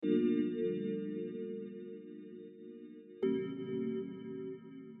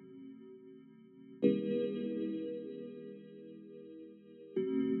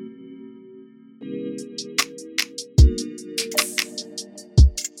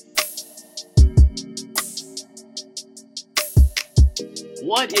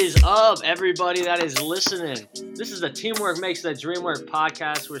What is up, everybody that is listening? This is the Teamwork Makes the Dream Work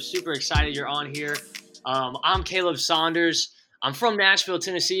podcast. We're super excited you're on here. I'm Caleb Saunders. I'm from Nashville,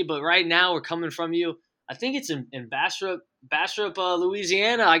 Tennessee, but right now we're coming from you. I think it's in Bastrop,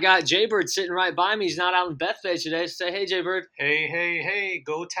 Louisiana. I got Jaybird sitting right by me. He's not out in Bethpage today. Say hey, Jaybird. Hey,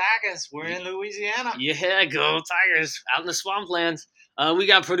 go Tigers. We're in Louisiana. Yeah, go Tigers. Out in the swamplands. We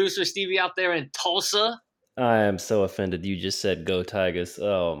got producer Stevie out there in Tulsa. I am so offended you just said go Tigers.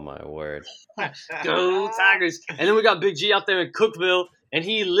 Oh, my word. Go Tigers. And then we got Big G out there in Cookville, and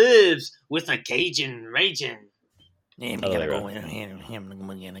he lives with a Cajun Raging.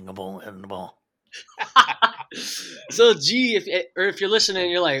 So G, if you're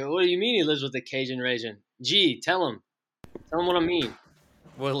listening, you're like, what do you mean he lives with a Cajun Raging? G, tell him what I mean.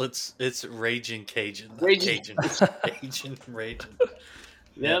 Well, it's Raging Cajun. Raging. Cajun Raging.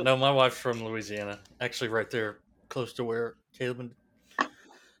 Yeah, No, my wife's from Louisiana. Actually, right there, close to where Caleb and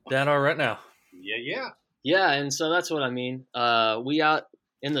Dad are right now. Yeah, and so that's what I mean. We out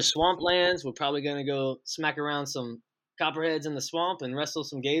in the swamplands. We're probably gonna go smack around some copperheads in the swamp and wrestle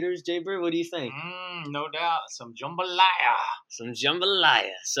some gators. Jaybird, what do you think? No doubt. Some jambalaya. Some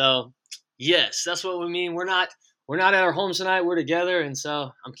jambalaya. So yes, that's what we mean. We're not at our homes tonight. We're together, and so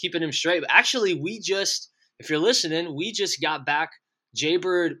I'm keeping him straight. But actually, if you're listening, we just got back.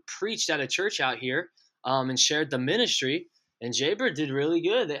 Jaybird preached at a church out here and shared the ministry, and Jaybird did really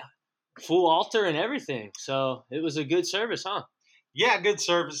good. Full altar and everything. So it was a good service, huh? Yeah, good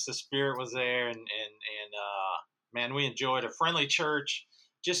service. The spirit was there, and man, we enjoyed a friendly church,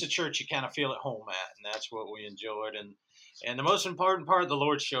 just a church you kind of feel at home at, and that's what we enjoyed. And the most important part, the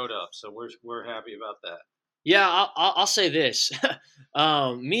Lord showed up, so we're happy about that. Yeah, I'll say this.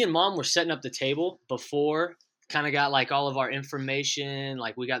 Me and Mom were setting up the table before. Kind of got like all of our information.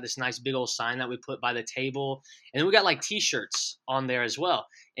 Like we got this nice big old sign that we put by the table, and then we got like T-shirts on there as well.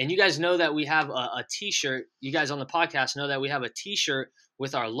 And you guys know that we have a T-shirt. You guys on the podcast know that we have a T-shirt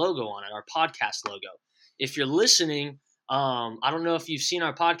with our logo on it, our podcast logo. If you're listening, I don't know if you've seen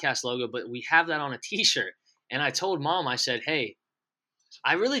our podcast logo, but we have that on a T-shirt. And I told Mom, I said, hey,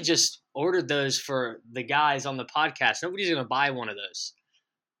 I really just ordered those for the guys on the podcast. Nobody's going to buy one of those.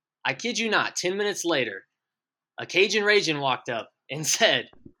 I kid you not, 10 minutes later, a Cajun Raging walked up and said,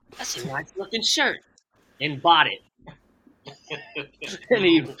 that's a nice looking shirt, and bought it. and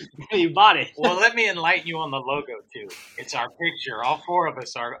he bought it. Well, let me enlighten you on the logo, too. It's our picture. All four of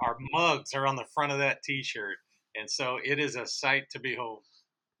us, our mugs are on the front of that T-shirt. And so it is a sight to behold.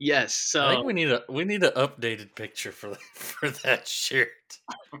 Yes. So I think we need an updated picture for that shirt.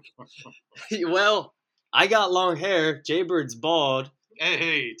 Well, I got long hair. Jaybird's bald.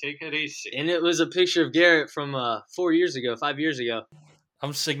 Hey, take it easy. And it was a picture of Garrett from 5 years ago.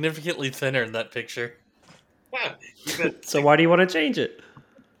 I'm significantly thinner in that picture. So why do you want to change it?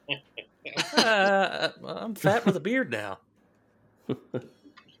 I'm fat with a beard now.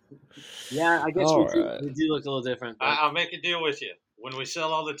 Yeah, I guess we do look a little different. But... I'll make a deal with you. When we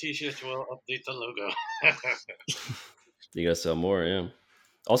sell all the T-shirts, we'll update the logo. You gotta sell more, yeah.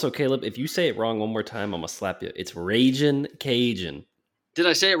 Also, Caleb, if you say it wrong one more time, I'm gonna slap you. It's Raging Cajun. Did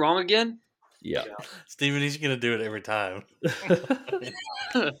I say it wrong again? Yeah. Steven, he's going to do it every time.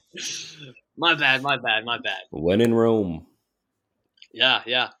 My bad. When in Rome.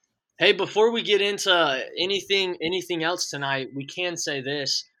 Yeah. Hey, before we get into anything else tonight, we can say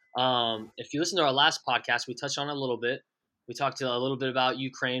this. If you listen to our last podcast, we touched on it a little bit. We talked a little bit about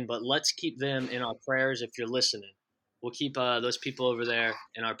Ukraine, but let's keep them in our prayers if you're listening. We'll keep those people over there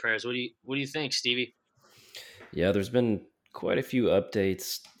in our prayers. What do you think, Stevie? Yeah, there's been quite a few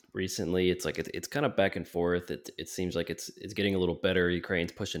updates recently. It's like it's kind of back and forth. It seems like it's getting a little better.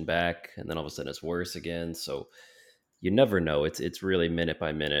 Ukraine's pushing back, and then all of a sudden it's worse again. So you never know. It's really minute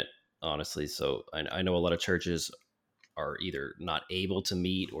by minute, honestly. So I know a lot of churches are either not able to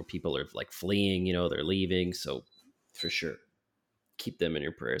meet or people are like fleeing. They're leaving. So for sure, keep them in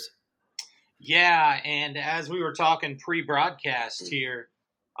your prayers. Yeah, and as we were talking pre-broadcast here,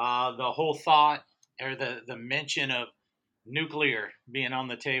 the whole thought or the mention of nuclear being on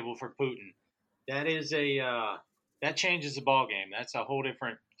the table for Putin, that changes the ball game. That's a whole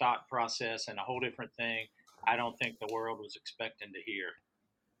different thought process and a whole different thing. I don't think the world was expecting to hear.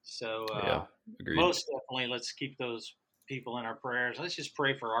 So agreed. Most definitely, let's keep those people in our prayers. Let's just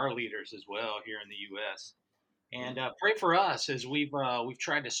pray for our leaders as well here in the U.S. And pray for us as we've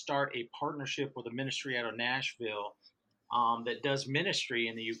tried to start a partnership with a ministry out of Nashville that does ministry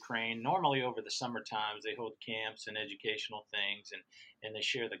in the Ukraine. Normally over the summer times, they hold camps and educational things, and they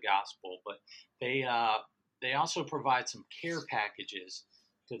share the gospel. But they also provide some care packages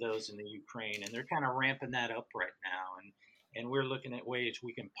to those in the Ukraine, and they're kind of ramping that up right now. and we're looking at ways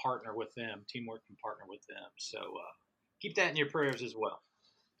we can partner with them. Teamwork can partner with them. So keep that in your prayers as well.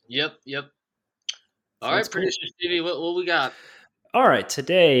 Yep. All Sounds right, cool. producer Stevie, what we got? All right,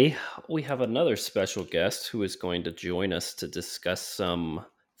 today we have another special guest who is going to join us to discuss some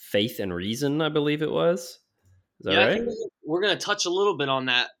faith and reason, I believe it was. Is that Yeah, I right? think we're gonna touch a little bit on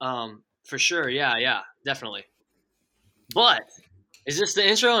that, for sure. Yeah, definitely. But is this the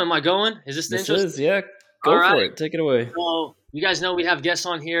intro? Am I going? Is this the This intro? is, yeah. All Go for right. it. Take it away. So you guys know we have guests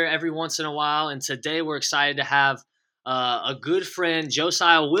on here every once in a while, and today we're excited to have a good friend,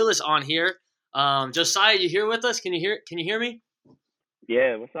 Josiah Willis, on here. Josiah, you here with us? Can you hear me?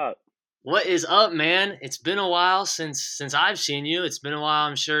 Yeah, what's up? What is up, man? It's been a while since I've seen you. It's been a while,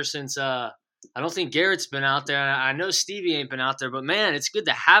 I'm sure, since I don't think Garrett's been out there. I know Stevie ain't been out there, but man, it's good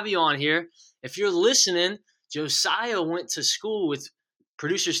to have you on here. If you're listening, Josiah went to school with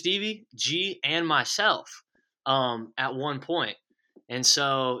producer Stevie, G, and myself at one point. And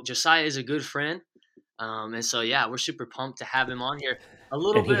so Josiah is a good friend. And so yeah, we're super pumped to have him on here. A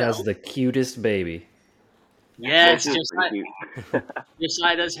little And he bit. has the cutest baby. Yes, This is pretty cute.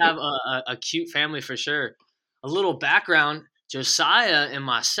 Josiah does have a cute family for sure. A little background: Josiah and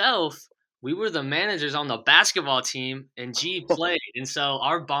myself, we were the managers on the basketball team, and G played, and so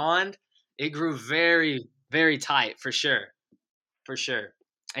our bond it grew very, very tight for sure.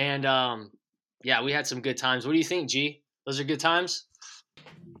 And yeah, we had some good times. What do you think, G? Those are good times.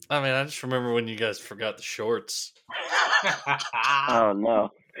 I mean, I just remember when you guys forgot the shorts. Oh no.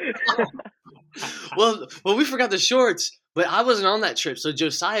 well, we forgot the shorts, but I wasn't on that trip, so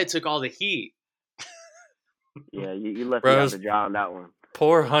Josiah took all the heat. Yeah, you left me out Bros. to dry on that one.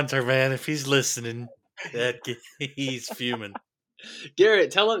 Poor Hunter, man. If he's listening, he's fuming.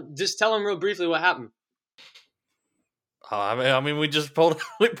 Garrett, tell him real briefly what happened. Oh, I mean, we just pulled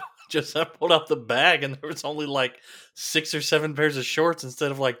out the bag, and there was only like 6 or 7 pairs of shorts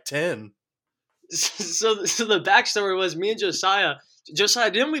instead of like 10. So the backstory was me and Josiah. Josiah,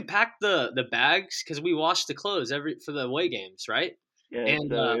 didn't we pack the bags because we washed the clothes for the away games, right? Yeah,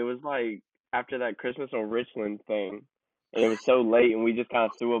 And so it was like after that Christmas on Richland thing, and it was so late, and we just kind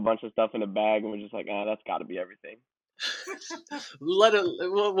of threw a bunch of stuff in a bag, and we're just like, that's got to be everything.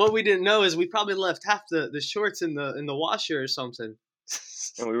 what we didn't know is we probably left half the shorts in the washer or something.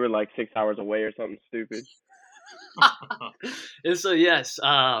 And we were like 6 hours away or something stupid. And so yes,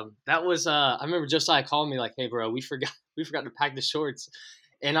 that was. I remember Josiah called me like, "Hey, bro, we forgot to pack the shorts,"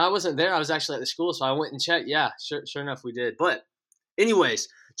 and I wasn't there. I was actually at the school, so I went and checked. Yeah, sure enough, we did. But anyways,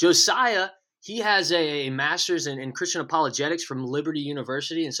 Josiah, he has a master's in Christian apologetics from Liberty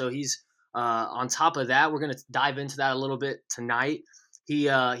University, and so he's on top of that. We're going to dive into that a little bit tonight.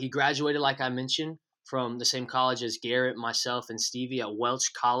 He graduated, like I mentioned, from the same college as Garrett, myself, and Stevie at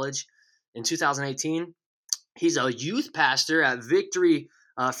Welch College in 2018. He's a youth pastor at Victory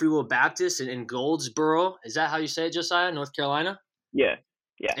Free Will Baptist in Goldsboro. Is that how you say it, Josiah? North Carolina? Yeah.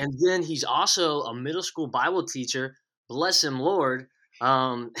 And then he's also a middle school Bible teacher, bless him, Lord,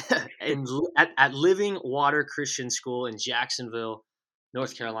 at Living Water Christian School in Jacksonville,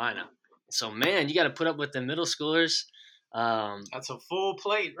 North Carolina. So, man, you got to put up with the middle schoolers. That's a full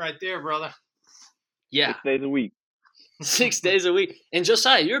plate right there, brother. Yeah. 6 days a week. 6 days a week. And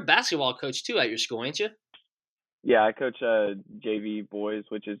Josiah, you're a basketball coach too at your school, ain't you? Yeah, I coach JV boys,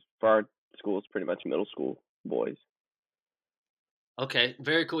 which is for our school is pretty much middle school boys. Okay,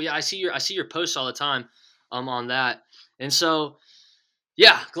 very cool. Yeah, I see your posts all the time on that. And so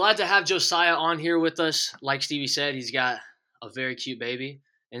yeah, glad to have Josiah on here with us. Like Stevie said, he's got a very cute baby.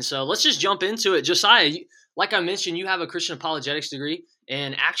 And so let's just jump into it. Josiah, like I mentioned, you have a Christian apologetics degree,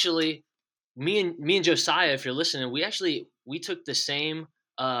 and actually me and Josiah, if you're listening, we took the same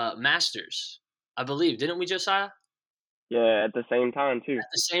masters, I believe, didn't we, Josiah? Yeah, at the same time too. At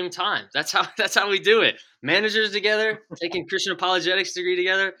the same time. That's how we do it. Managers together, taking Christian apologetics degree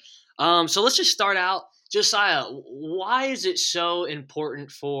together. So let's just start out. Josiah, why is it so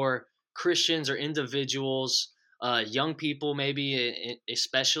important for Christians or individuals, young people maybe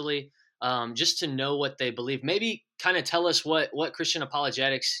especially, just to know what they believe? Maybe kind of tell us what Christian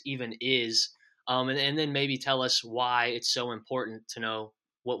apologetics even is, and then maybe tell us why it's so important to know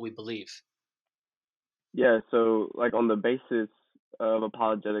what we believe. Yeah, so like on the basis of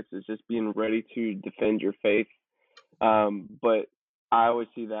apologetics is just being ready to defend your faith. But I always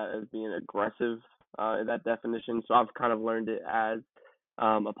see that as being aggressive in that definition. So I've kind of learned it as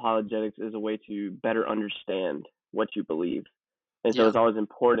apologetics is a way to better understand what you believe. And so Yeah. it's always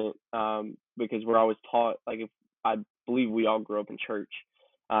important because we're always taught, like if I believe we all grew up in church.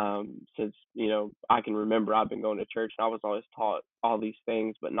 Since, I can remember I've been going to church and I was always taught all these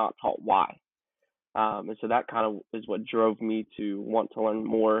things, but not taught why. And so that kind of is what drove me to want to learn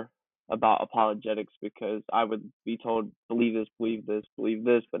more about apologetics, because I would be told, believe this, believe this, believe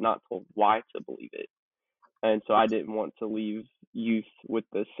this, but not told why to believe it. And so I didn't want to leave youth with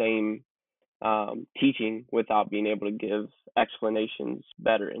the same teaching without being able to give explanations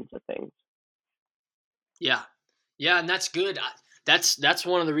better into things. Yeah, yeah, and that's good. That's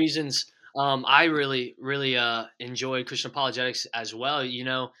one of the reasons I really enjoy Christian apologetics as well. You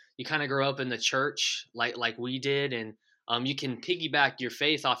know, you kind of grow up in the church like we did, and you can piggyback your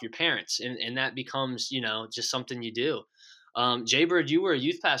faith off your parents, and that becomes, you know, just something you do. Jaybird, you were a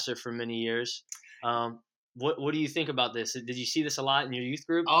youth pastor for many years. What do you think about this? Did you see this a lot in your youth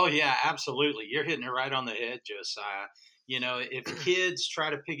group? Oh yeah, absolutely. You're hitting it right on the head, Josiah. You know, if kids try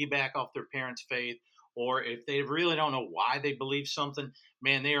to piggyback off their parents' faith, or if they really don't know why they believe something,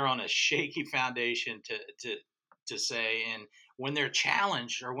 man, they are on a shaky foundation to say. And when they're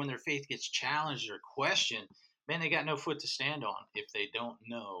challenged, or when their faith gets challenged or questioned, man, they got no foot to stand on if they don't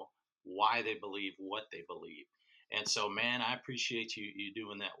know why they believe what they believe. And so, man, I appreciate you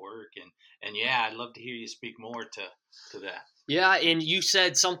doing that work, and yeah, I'd love to hear you speak more to that. Yeah, and you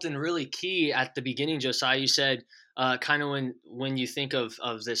said something really key at the beginning, Josiah. You said kind of when you think of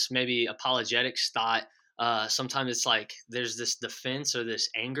this maybe apologetics thought, sometimes it's like there's this defense or this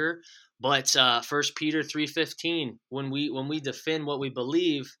anger. But 1 Peter 3:15, when we defend what we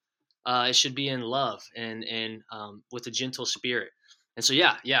believe, it should be in love and with a gentle spirit. And so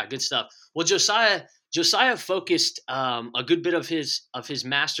yeah, good stuff. Well, Josiah focused a good bit of his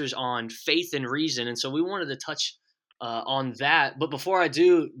masters on faith and reason, and so we wanted to touch on that. But before I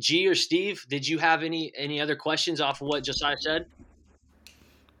do, G or Steve, did you have any other questions off of what Josiah said?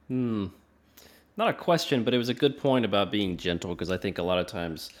 Not a question, but it was a good point about being gentle, because I think a lot of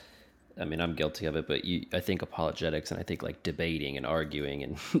times, I mean, I'm guilty of it, but I think apologetics and I think like debating and arguing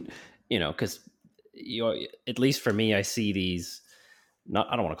and, because at least for me, I see these,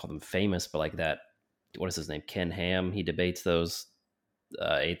 I don't want to call them famous, but like that, what is his name? Ken Ham. He debates those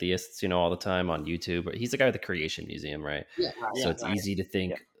atheists, all the time on YouTube. He's the guy with the Creation Museum, right? Yeah, So yeah, it's right. easy to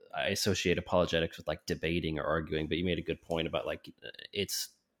think I associate apologetics with like debating or arguing, but you made a good point about like it's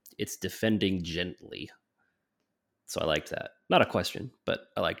defending gently. So I liked that. Not a question, but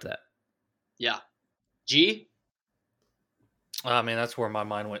I liked that. Yeah. G? I mean, that's where my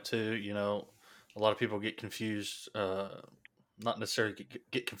mind went to. A lot of people get confused, not necessarily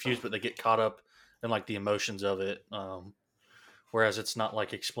get confused, but they get caught up in like the emotions of it. Whereas it's not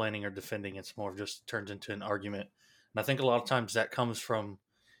like explaining or defending; it's more of just turns into an argument. And I think a lot of times that comes from,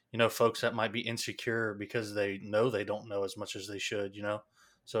 folks that might be insecure because they know they don't know as much as they should.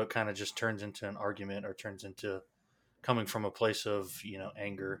 So it kind of just turns into an argument, or turns into coming from a place of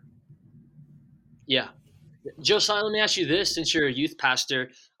anger. Yeah. Josiah, let me ask you this: since you're a youth pastor,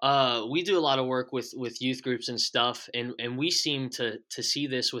 we do a lot of work with youth groups and stuff, and we seem to see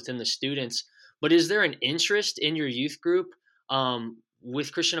this within the students. But is there an interest in your youth group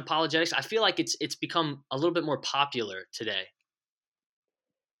with Christian apologetics? I feel like it's become a little bit more popular today.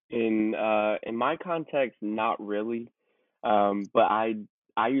 In my context, not really. But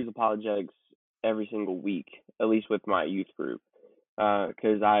I use apologetics every single week, at least with my youth group,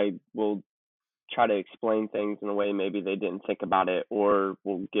 because I will try to explain things in a way maybe they didn't think about it, or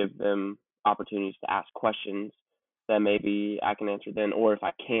will give them opportunities to ask questions that maybe I can answer then, or if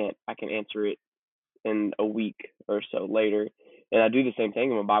I can't, I can answer it in a week or so later. And I do the same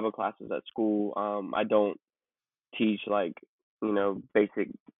thing in my Bible classes at school. I don't teach like, basic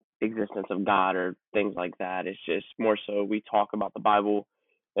existence of God or things like that. It's just more so we talk about the Bible,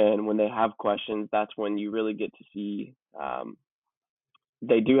 and when they have questions, that's when you really get to see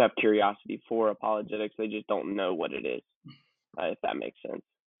they do have curiosity for apologetics. They just don't know what it is, if that makes sense.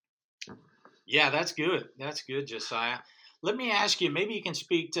 Yeah, that's good. That's good, Josiah. Let me ask you. Maybe you can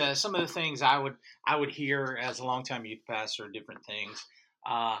speak to some of the things I would hear as a longtime youth pastor. Different things,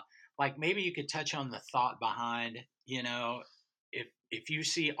 like maybe you could touch on the thought behind. If you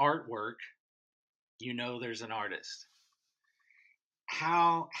see artwork, there's an artist.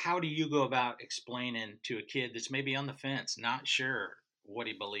 How do you go about explaining to a kid that's maybe on the fence, not sure what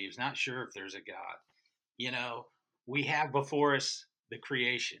he believes, not sure if there's a God? We have before us the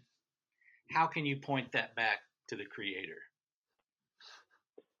creation. How can you point that back to the creator?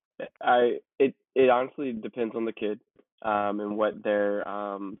 It honestly depends on the kid, and what their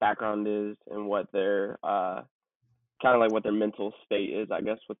background is, and what their kind of like what their mental state is, I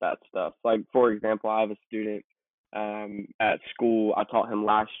guess, with that stuff. Like, for example, I have a student at school. I taught him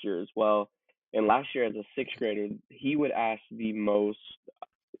last year as well. And last year, as a sixth grader, he would ask the most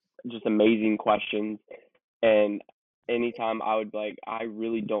just amazing questions. And anytime I would be like, I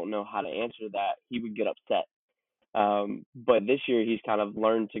really don't know how to answer that, he would get upset. But this year he's kind of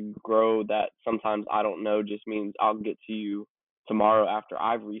learned to grow that sometimes I don't know just means I'll get to you tomorrow after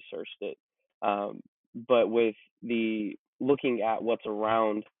I've researched it. Um, but with the looking at what's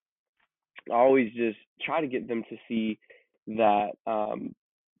around, I always just try to get them to see that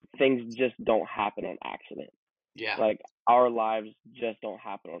things just don't happen on accident. Yeah. Like our lives just don't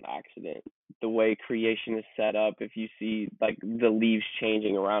happen on accident. The way creation is set up, if you see like the leaves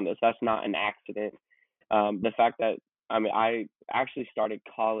changing around us, that's not an accident. The fact that I actually started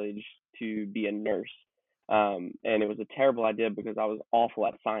college to be a nurse, and it was a terrible idea because I was awful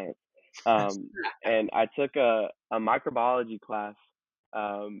at science. And I took a microbiology class,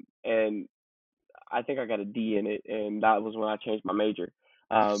 and I think I got a D in it, and that was when I changed my major.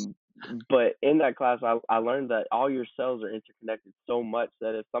 Um, but in that class, I learned that all your cells are interconnected so much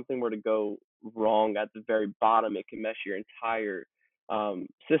that if something were to go wrong at the very bottom, it can mess your entire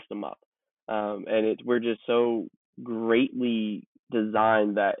system up. We're just so greatly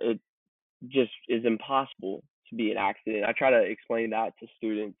designed that it just is impossible to be an accident. I try to explain that to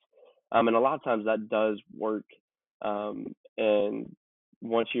students, and a lot of times that does work. And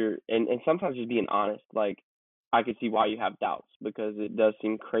once you're and sometimes just being honest, like I could see why you have doubts because it does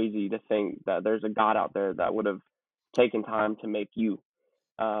seem crazy to think that there's a God out there that would have taken time to make you.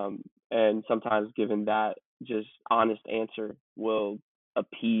 And sometimes giving that just honest answer will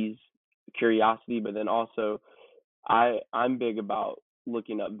appease curiosity, but then also I'm big about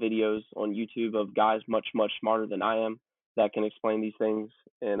looking up videos on YouTube of guys much smarter than I am that can explain these things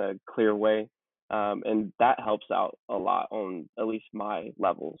in a clear way, and that helps out a lot on at least my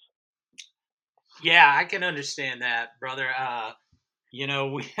levels. Yeah, I can understand that, brother. We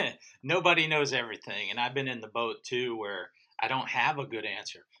nobody knows everything, and I've been in the boat too where I don't have a good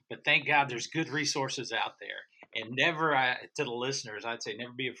answer. But thank God there's good resources out there. And never, to the listeners, I'd say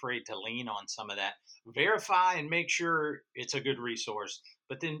never be afraid to lean on some of that. Verify and make sure it's a good resource,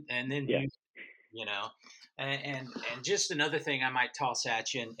 but then Yeah. use you know and just another thing I might toss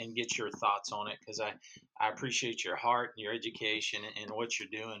at you and get your thoughts on it because I appreciate your heart and your education and what you're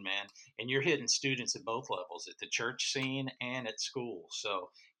doing, man. And you're hitting students at both levels, at the church scene and at school, so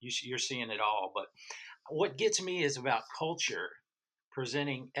you're seeing it all. But what gets me is about culture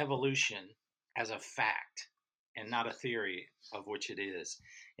presenting evolution as a fact and not a theory, of which it is.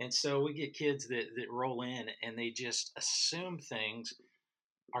 And so we get kids that roll in and they just assume things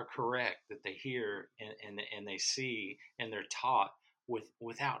are correct that they hear and they see and they're taught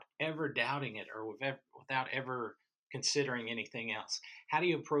without ever doubting it or without ever considering anything else. How do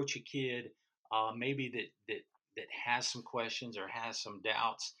you approach a kid maybe that has some questions or has some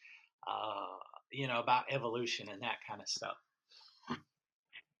doubts, about evolution and that kind of stuff?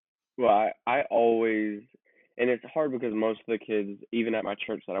 Well, I always, and it's hard because most of the kids, even at my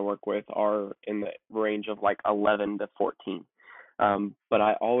church that I work with, are in the range of like 11 to 14. But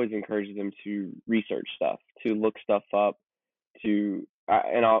I always encourage them to research stuff, to look stuff up,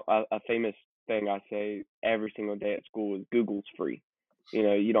 a famous thing I say every single day at school is Google's free.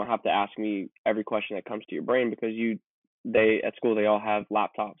 You don't have to ask me every question that comes to your brain because they at school they all have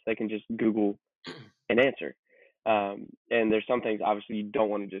laptops. They can just Google an answer. And there's some things obviously you don't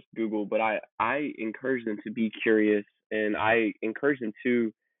want to just Google, but I encourage them to be curious, and I encourage them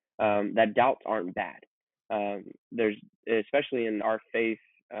to that doubts aren't bad. There's especially in our faith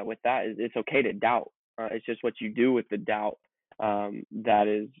with that is it's okay to doubt. It's just what you do with the doubt that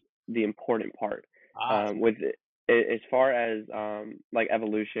is the important part. With it, as far as like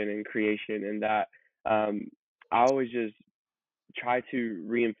evolution and creation and that, I always just try to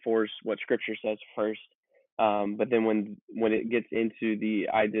reinforce what scripture says first. But then when it gets into the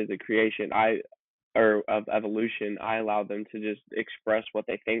ideas of creation, or of evolution, I allow them to just express what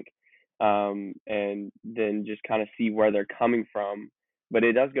they think, and then just kind of see where they're coming from. But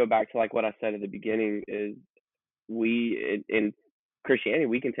it does go back to like what I said at the beginning is in Christianity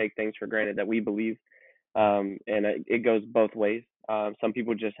we can take things for granted that we believe, and it goes both ways. Some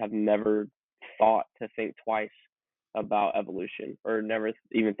people just have never thought to think twice about evolution or never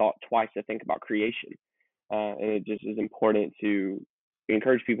even thought twice to think about creation. And it just is important to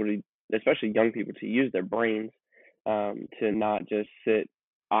encourage people to, especially young people, to use their brains, to not just sit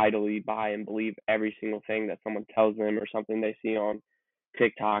idly by and believe every single thing that someone tells them or something they see on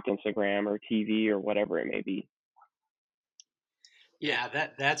TikTok, Instagram, or TV or whatever it may be. Yeah,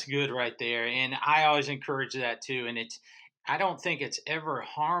 that's good right there. And I always encourage that too. And I don't think it's ever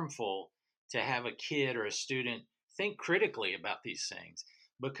harmful to have a kid or a student think critically about these things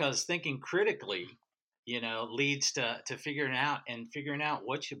because thinking critically, leads to figuring out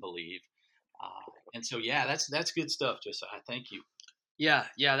what you believe. And so, yeah, that's good stuff, Josiah. Thank you. Yeah,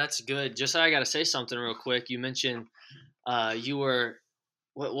 that's good. Just I got to say something real quick. You mentioned you were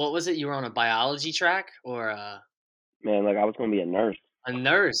what was it? You were on a biology track or Man, like I was gonna be a nurse. a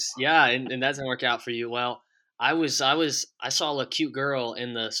nurse? Yeah, and that doesn't work out for you. Well, I saw a cute girl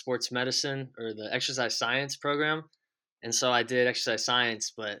in the sports medicine or the exercise science program, and so I did exercise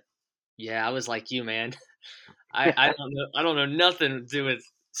science. But yeah, I was like you, man. I don't know nothing to do with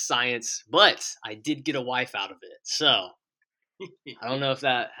science, but I did get a wife out of it. So I don't know if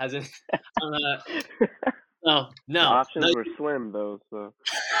that hasn't. I don't know. No, The no, no. options were slim though, so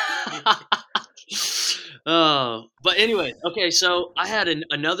Oh, but anyway, okay. So I had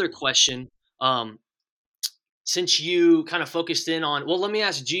another question. Um, since you kind of focused in on, well, let me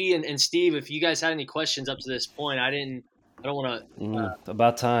ask G and Steve if you guys had any questions up to this point. I didn't. I don't want to.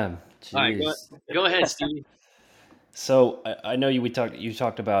 About time. All right, Jeez. go ahead, Steve. So I know you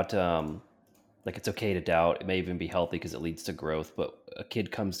talked about like it's okay to doubt. It may even be healthy because it leads to growth. But a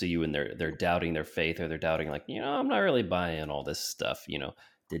kid comes to you and they're doubting their faith, or they're doubting like, I'm not really buying all this stuff.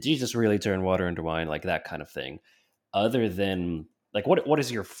 Did Jesus really turn water into wine? Like that kind of thing. Other than like, what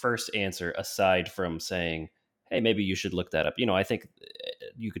is your first answer aside from saying, hey, maybe you should look that up? I think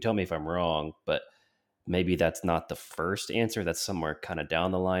you could tell me if I'm wrong, but maybe that's not the first answer. That's somewhere kind of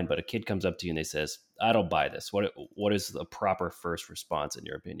down the line. But a kid comes up to you and they says, I don't buy this. What is the proper first response in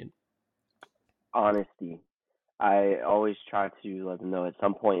your opinion? honesty. I always try to let them know at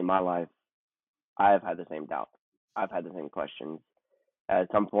some point in my life I have had the same doubts. I've had the same questions. At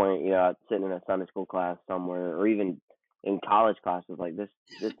some point, sitting in a Sunday school class somewhere, or even in college classes, like this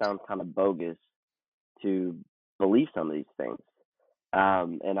sounds kind of bogus to believe some of these things.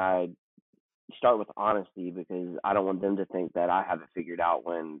 And I start with honesty because I don't want them to think that I have it figured out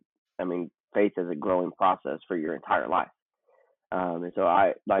when, I mean, faith is a growing process for your entire life. And so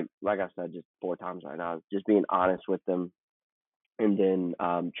I like I said just 4 times right now, just being honest with them, and then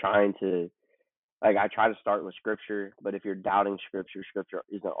trying to, like, I try to start with scripture, but if you're doubting scripture, scripture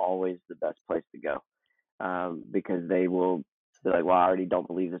isn't always the best place to go, because they will be like, well, I already don't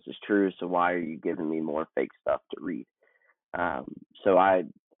believe this is true, so why are you giving me more fake stuff to read? Um, so I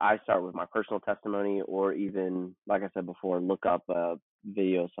start with my personal testimony, or even like I said before, look up a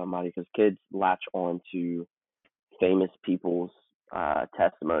video of somebody, because kids latch on to famous people's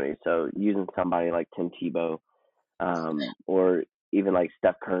testimony. So using somebody like Tim Tebow, or even like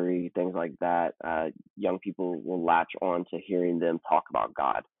Steph Curry, things like that, young people will latch on to hearing them talk about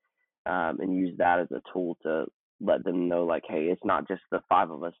God, and use that as a tool to let them know, like, hey, it's not just the 5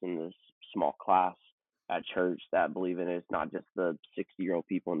 of us in this small class at church that believe in it. It's not just the 60-year-old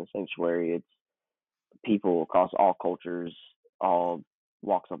people in the sanctuary. It's people across all cultures, all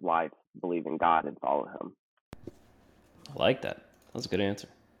walks of life believe in God and follow Him. I like that. That's a good answer.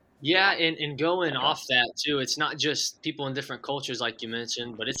 Yeah, and going off that too, it's not just people in different cultures like you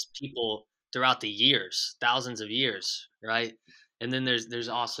mentioned, but it's people throughout the years, thousands of years, right? And then there's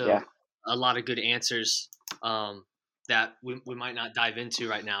also Yeah. a lot of good answers that we might not dive into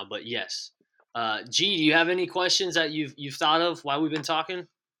right now, but yes. G, do you have any questions that you've thought of while we've been talking?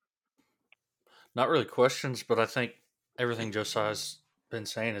 Not really questions, but I think everything Josiah's been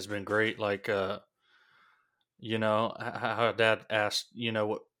saying has been great. Like, how Dad asked,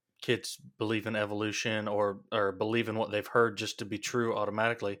 what kids believe in evolution, or believe in what they've heard just to be true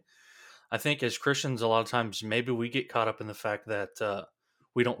automatically. I think as Christians, a lot of times maybe we get caught up in the fact that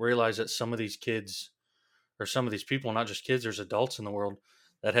we don't realize that some of these kids, or some of these people, not just kids, there's adults in the world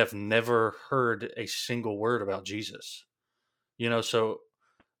that have never heard a single word about Jesus. So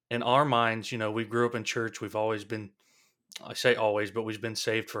in our minds, we grew up in church. We've always been, I say always, but we've been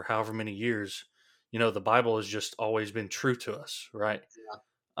saved for however many years. The Bible has just always been true to us, right?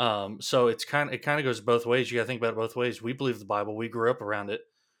 So it kind of goes both ways. You got to think about it both ways. We believe the Bible. We grew up around it.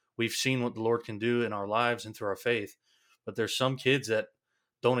 We've seen what the Lord can do in our lives and through our faith. But there's some kids that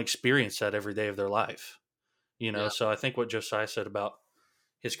don't experience that every day of their life. Yeah. So I think what Josiah said about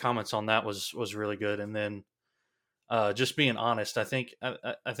his comments on that was really good. And then just being honest, I think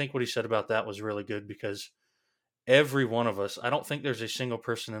what he said about that was really good, because every one of us, I don't think there's a single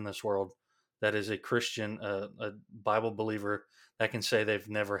person in this world that is a Christian, a Bible believer, that can say they've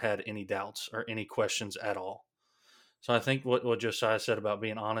never had any doubts or any questions at all. So I think what Josiah said about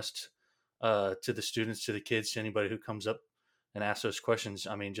being honest to the students, to the kids, to anybody who comes up and asks those questions,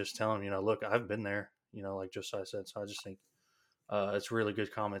 I mean, just tell them, look, I've been there, like Josiah said. So I just think it's really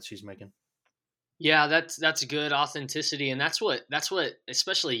good comments he's making. Yeah, that's good authenticity, and that's what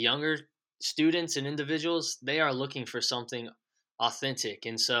especially younger students and individuals, they are looking for something authentic.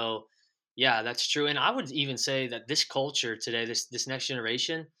 And so yeah, that's true. And I would even say that this culture today, this next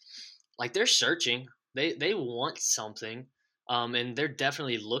generation, like they're searching. They want something, and they're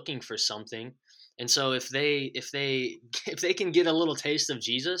definitely looking for something. And so if they if they can get a little taste of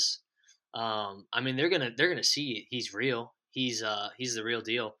Jesus, I mean they're gonna see he's real. He's the real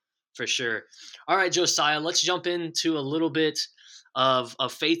deal for sure. All right, Josiah, let's jump into a little bit of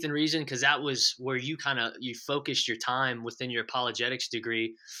faith and reason, because that was where you focused your time within your apologetics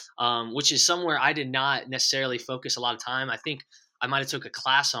degree, which is somewhere I did not necessarily focus a lot of time. I think I might have took a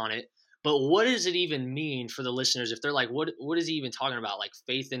class on it. But what does it even mean for the listeners if they're like, what is he even talking about? Like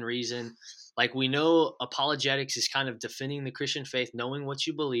faith and reason. Like we know apologetics is kind of defending the Christian faith, knowing what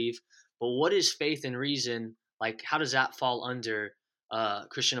you believe. But what is faith and reason? Like how does that fall under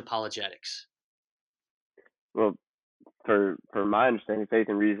Christian apologetics? Well, for my understanding, faith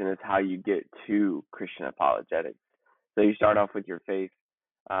and reason is how you get to Christian apologetics. So you start off with your faith,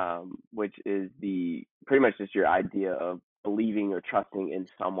 which is the pretty much just your idea of believing or trusting in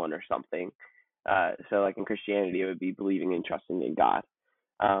someone or something. So like in Christianity, it would be believing and trusting in God.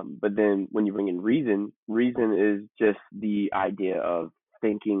 But then when you bring in reason, reason is just the idea of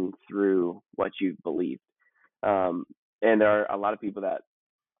thinking through what you've believed. And there are a lot of people that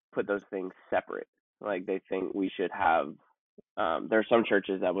put those things separate. Like they think we should have, there are some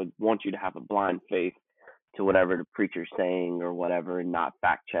churches that would want you to have a blind faith to whatever the preacher's saying or whatever, and not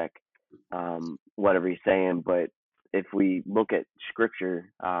fact check whatever he's saying. But if we look at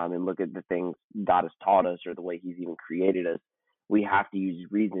scripture and look at the things God has taught us or the way he's even created us, we have to use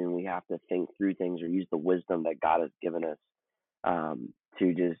reason. We have to think through things or use the wisdom that God has given us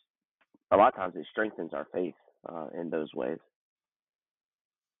to just, a lot of times it strengthens our faith in those ways.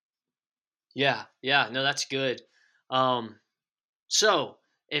 Yeah, no, that's good. So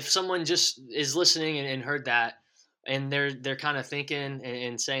if someone just is listening and heard that, and they're kind of thinking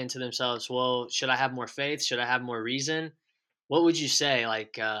and saying to themselves, well, should I have more faith? Should I have more reason? What would you say,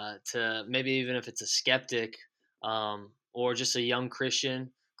 like to maybe even if it's a skeptic or just a young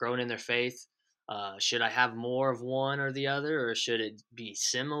Christian growing in their faith? Should I have more of one or the other, or should it be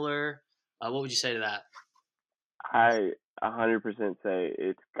similar? What would you say to that? I 100% say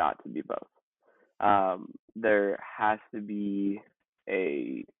it's got to be both. There has to be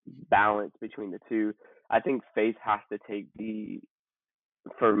a balance between the two. I think faith has to take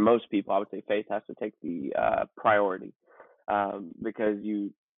for most people, I would say faith has to take the priority, because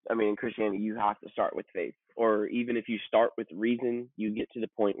in Christianity, you have to start with faith, or even if you start with reason, you get to the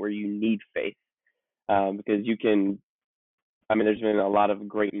point where you need faith, because there's been a lot of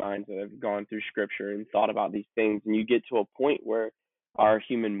great minds that have gone through scripture and thought about these things, and you get to a point where our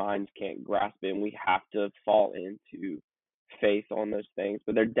human minds can't grasp it, and we have to fall into faith on those things.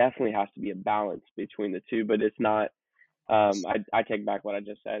 But there definitely has to be a balance between the two, but it's not, I take back what I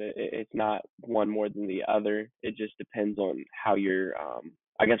just said. It's not one more than the other. It just depends on how you're,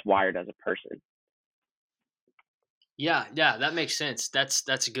 I guess, wired as a person. Yeah, that makes sense.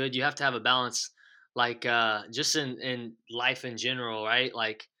 That's good. You have to have a balance, like just in life in general, right?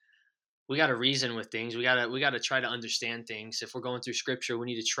 Like we got to reason with things. We got to try to understand things. If we're going through scripture, we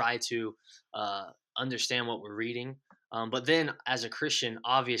need to try to understand what we're reading. But then, as a Christian,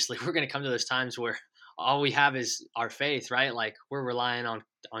 obviously, we're going to come to those times where all we have is our faith, right? Like we're relying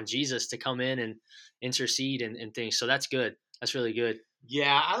on Jesus to come in and intercede and things. So that's good. That's really good.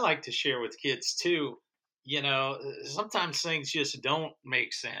 Yeah, I like to share with kids too. Sometimes things just don't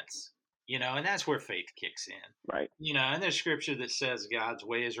make sense, and that's where faith kicks in. Right. And there's scripture that says God's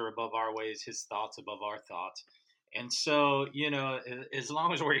ways are above our ways, his thoughts above our thoughts. And so, as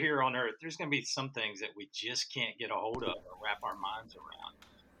long as we're here on earth, there's going to be some things that we just can't get a hold of or wrap our minds around.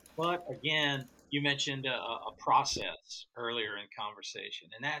 But again, you mentioned a process earlier in conversation,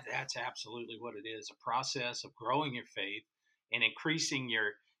 and that's absolutely what it is, a process of growing your faith and increasing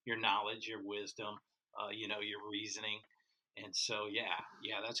your knowledge, your wisdom, your reasoning. And so,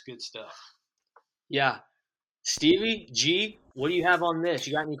 yeah, that's good stuff. Yeah. Stevie, G, what do you have on this?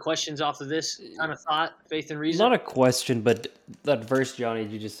 You got any questions off of this kind of thought, faith and reason? Not a question, but that verse, Johnny,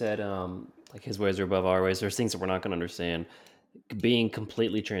 you just said, like his ways are above our ways. There's things that we're not going to understand. Being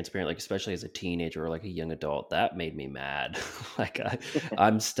completely transparent, like especially as a teenager or like a young adult, that made me mad. Like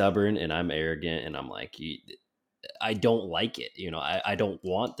I'm stubborn and I'm arrogant, and I'm like, I don't like it. I don't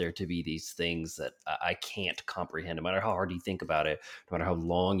want there to be these things that I can't comprehend, no matter how hard you think about it, no matter how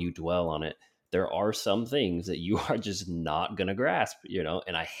long you dwell on it. There are some things that you are just not going to grasp,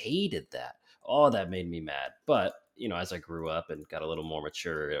 and I hated that. Oh, that made me mad. But, as I grew up and got a little more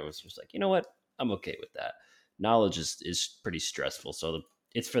mature, it was just like, you know what? I'm okay with that. Knowledge is pretty stressful. So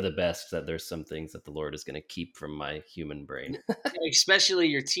it's for the best that there's some things that the Lord is going to keep from my human brain. Especially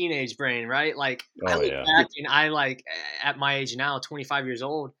your teenage brain, right? Like I look back and I at my age now, 25 years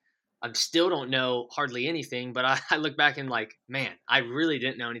old, I still don't know hardly anything, but I look back and like, man, I really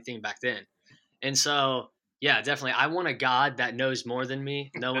didn't know anything back then. And so, yeah, definitely. I want a God that knows more than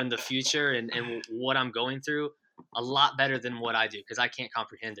me, knowing the future and what I'm going through a lot better than what I do because I can't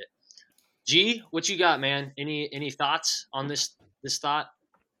comprehend it. G, what you got, man? Any thoughts on this thought?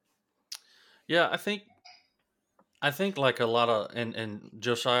 Yeah, I think like a lot of and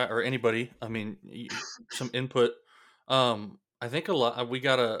Josiah or anybody, I mean, some input. I think a lot we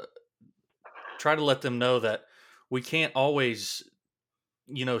gotta try to let them know that we can't always,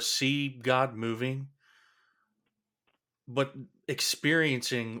 see God moving, but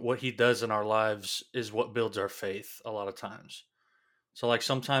experiencing what He does in our lives is what builds our faith. A lot of times, so like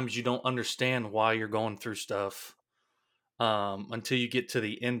sometimes you don't understand why you're going through stuff until you get to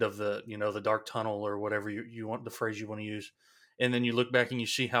the end of the dark tunnel or whatever you want the phrase you want to use, and then you look back and you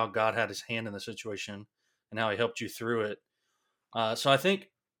see how God had His hand in the situation and how He helped you through it. So I think,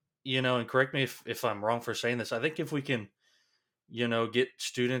 and correct me if I'm wrong for saying this. I think if we can, get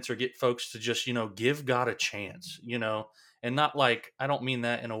students or get folks to just give God a chance, and not like I don't mean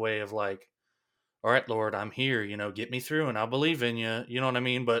that in a way of like, all right, Lord, I'm here, get me through and I'll believe in you. You know what I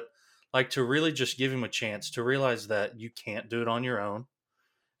mean? But like to really just give him a chance to realize that you can't do it on your own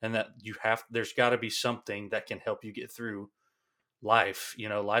and that there's got to be something that can help you get through life.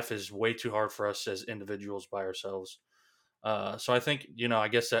 Life is way too hard for us as individuals by ourselves. So I think, I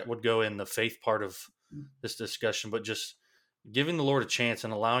guess that would go in the faith part of this discussion, but just giving the Lord a chance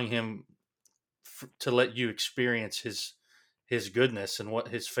and allowing him to let you experience his goodness and what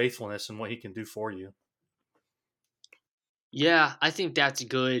his faithfulness and what he can do for you. Yeah, I think that's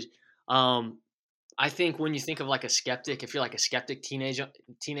good. Um, I think when you think of like a skeptic, if you're like a skeptic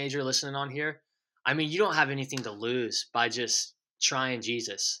teenager listening on here, I mean, you don't have anything to lose by just trying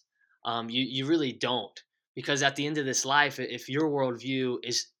Jesus. You really don't, because at the end of this life, if your worldview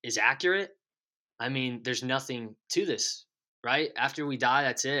is accurate, I mean, there's nothing to this, right? After we die,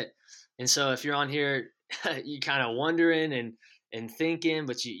 that's it. And so if you're on here, you kind of wondering and thinking,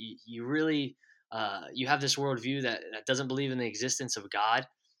 but you really you have this worldview that doesn't believe in the existence of God.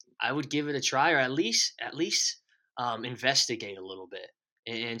 I would give it a try, or at least investigate a little bit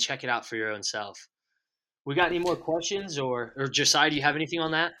and check it out for your own self. We got any more questions, or Josiah? Do you have anything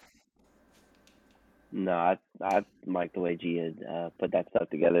on that? No, I like the way G had put that stuff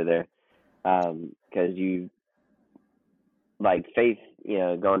together there. Because you like faith,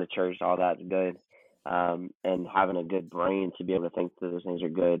 going to church, all that's good, and having a good brain to be able to think that those things are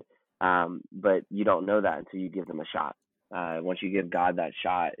good. But you don't know that until you give them a shot. Once you give God that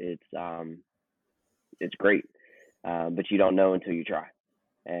shot, it's great, but you don't know until you try.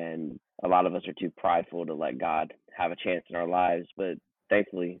 And a lot of us are too prideful to let God have a chance in our lives. But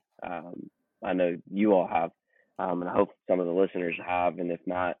thankfully, I know you all have, and I hope some of the listeners have, and if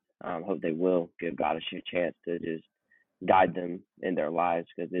not, hope they will give God a chance to just guide them in their lives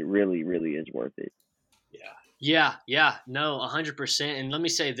because it really, really is worth it. Yeah, no, 100%. And let me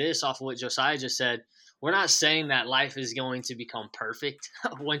say this off of what Josiah just said: we're not saying that life is going to become perfect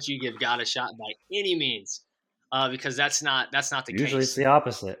once you give God a shot by any means, because that's not the Usually it's case. the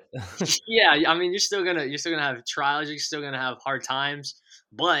opposite. Yeah, I mean, you're still gonna have trials, you're still gonna have hard times,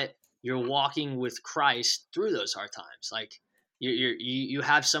 but you're walking with Christ through those hard times. Like you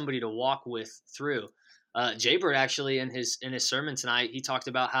have somebody to walk with through. Jaybird actually in his sermon tonight, he talked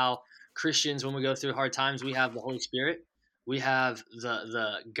about how Christians, when we go through hard times, we have the Holy Spirit, we have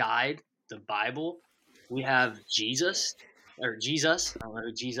the guide, the Bible, we have Jesus or Jesus. I don't know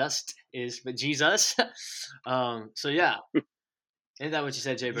who Jesus is, but Jesus. So yeah, ain't that what you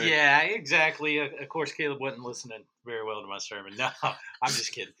said, Jaybird? Yeah, exactly. Of course, Caleb wasn't listening very well to my sermon. No, I'm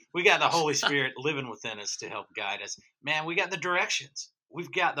just kidding. We got the Holy Spirit living within us to help guide us. Man, we got the directions.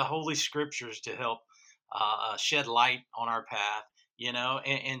 We've got the Holy Scriptures to help shed light on our path,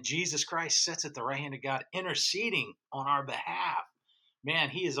 and Jesus Christ sits at the right hand of God interceding on our behalf. Man,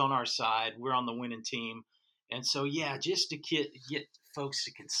 he is on our side. We're on the winning team. And so, yeah, just to get folks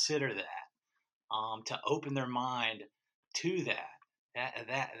to consider that, to open their mind to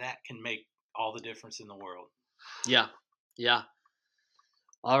that can make all the difference in the world. Yeah.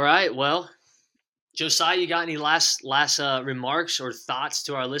 All right. Well, Josiah, you got any last remarks or thoughts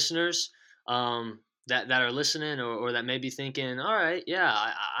to our listeners that are listening or that may be thinking, all right, yeah,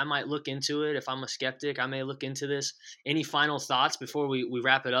 I might look into it. If I'm a skeptic, I may look into this. Any final thoughts before we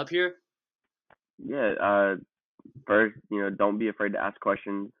wrap it up here? Yeah. First, don't be afraid to ask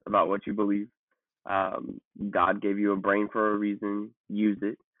questions about what you believe. God gave you a brain for a reason. Use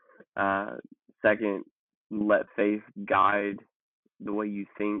it. Second, let faith guide the way you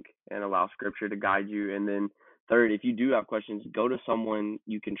think and allow Scripture to guide you. And then third, if you do have questions, go to someone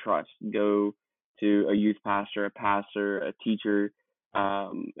you can trust. Go to a youth pastor, a pastor, a teacher,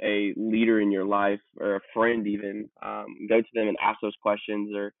 a leader in your life, or a friend even. Go to them and ask those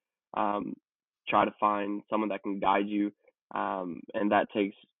questions, or try to find someone that can guide you. And that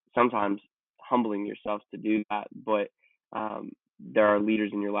takes sometimes humbling yourself to do that. But there are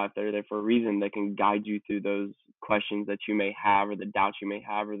leaders in your life that are there for a reason, that can guide you through those questions that you may have, or the doubts you may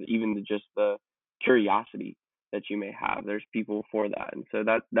have, or even just the curiosity that you may have. There's people for that. And so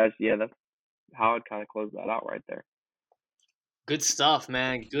that's how I'd kind of close that out right there. Good stuff,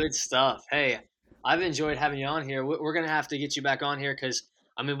 man. Good stuff. Hey, I've enjoyed having you on here. We're going to have to get you back on here because,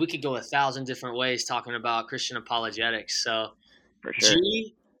 I mean, we could go 1,000 different ways talking about Christian apologetics. So, For sure.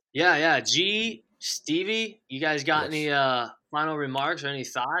 G, Stevie, you guys got any final remarks or any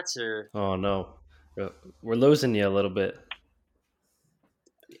thoughts? Or Oh no, we're losing you a little bit.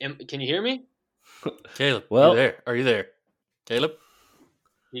 can you hear me? Caleb, Well- you there? Are you there? Caleb?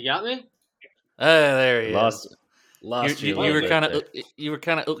 You got me? There he Lost is. you. You were kind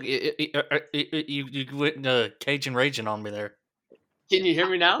of you went Cajun raging on me there. Can you hear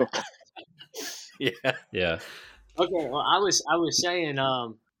me now? Yeah. Yeah. Okay. Well, I was saying,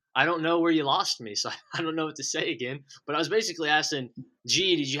 I don't know where you lost me, so I don't know what to say again. But I was basically asking,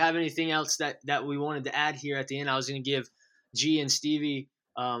 G, did you have anything else that we wanted to add here at the end? I was going to give G and Stevie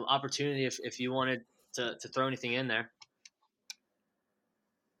opportunity if you wanted to throw anything in there.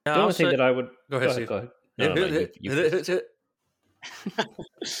 The only thing that I would Go ahead, Steve. Go ahead. No, you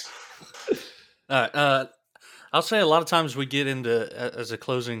All right. I'll say a lot of times we get into, as a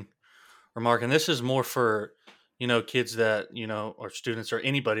closing remark, and this is more for, kids that, or students or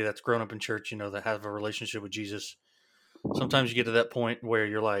anybody that's grown up in church, that have a relationship with Jesus. Sometimes you get to that point where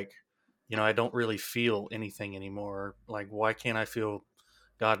you're like, I don't really feel anything anymore. Like, why can't I feel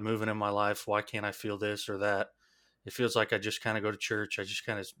God moving in my life? Why can't I feel this or that? It feels like I just kind of go to church. I just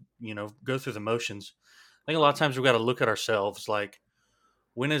kind of, go through the motions. I think a lot of times we've got to look at ourselves like,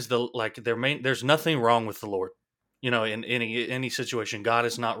 when is there's nothing wrong with the Lord, in any situation. God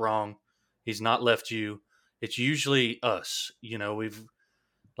is not wrong. He's not left you. It's usually us. We've,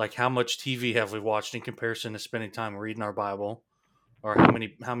 like, how much TV have we watched in comparison to spending time reading our Bible, or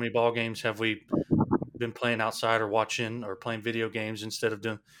how many ball games have we been playing outside or watching or playing video games instead of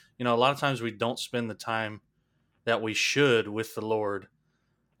doing, a lot of times we don't spend the time that we should with the Lord.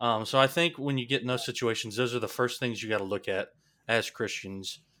 So I think when you get in those situations, those are the first things you got to look at as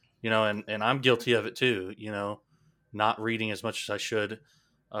Christians, and I'm guilty of it too, not reading as much as I should,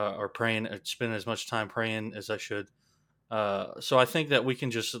 or praying, spending as much time praying as I should. So I think that we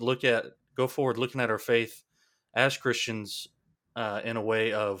can just go forward looking at our faith as Christians, in a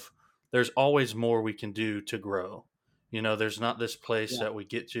way of, there's always more we can do to grow. There's not this place that we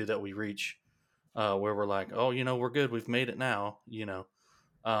get to, that we reach, where we're like, oh, we're good. We've made it now,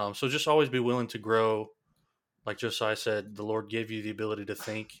 so just always be willing to grow. Like Josiah said, the Lord gave you the ability to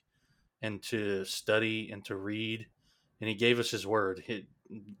think and to study and to read, and He gave us His Word.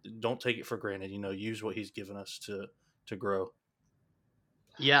 Don't take it for granted. Use what He's given us to grow.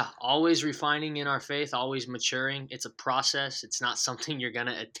 Yeah, always refining in our faith, always maturing. It's a process. It's not something you're going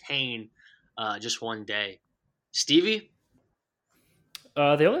to attain just one day. Stevie?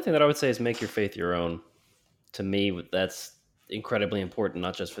 The only thing that I would say is make your faith your own. To me, that's incredibly important,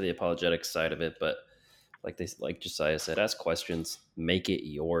 not just for the apologetics side of it, but like Josiah said, ask questions, make it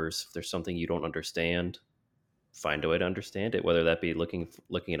yours. If there's something you don't understand, find a way to understand it, whether that be looking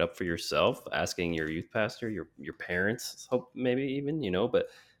it up for yourself, asking your youth pastor, your parents, hope maybe even, but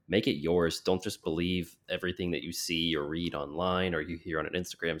make it yours. Don't just believe everything that you see or read online or you hear on an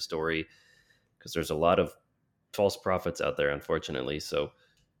Instagram story, because there's a lot of false prophets out there, unfortunately. So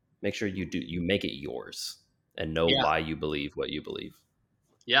make sure you make it yours and know why you believe what you believe.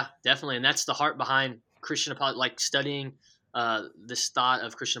 Yeah, definitely. And that's the heart behind Christian like studying this thought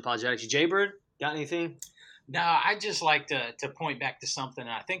of Christian apologetics. Jaybird, got anything? No, I just like to point back to something.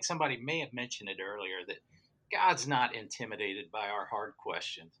 And I think somebody may have mentioned it earlier, that God's not intimidated by our hard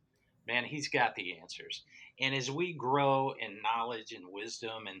questions. Man, He's got the answers. And as we grow in knowledge and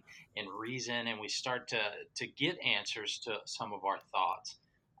wisdom and reason, and we start to get answers to some of our thoughts,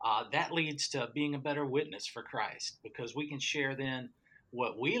 that leads to being a better witness for Christ, because we can share then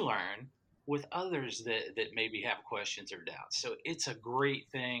what we learn with others that maybe have questions or doubts. So it's a great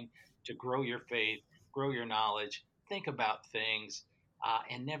thing to grow your faith, grow your knowledge, think about things,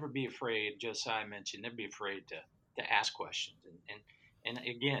 and never be afraid. Josiah mentioned, never be afraid to ask questions. And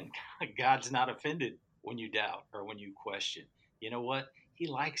again, God's not offended when you doubt or when you question. You know what? He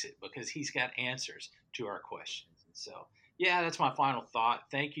likes it because He's got answers to our questions. And so, yeah, that's my final thought.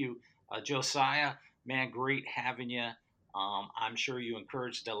 Thank you, Josiah, man, great having you. I'm sure you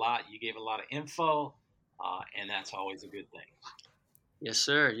encouraged a lot. You gave a lot of info, and that's always a good thing. Yes,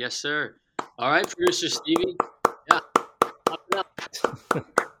 sir. Yes, sir. All right, producer Stevie. Yeah. Up it up. Up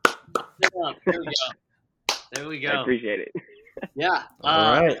it up. There we go. There we I go. appreciate it. Yeah.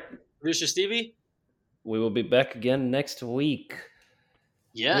 All right. Producer Stevie? We will be back again next week.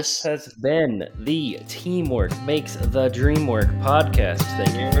 Yes. This has been the Teamwork Makes the Dream Work podcast.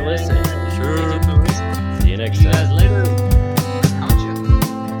 Thank you for listening. Thank you for listening. See you next See you time. guys later.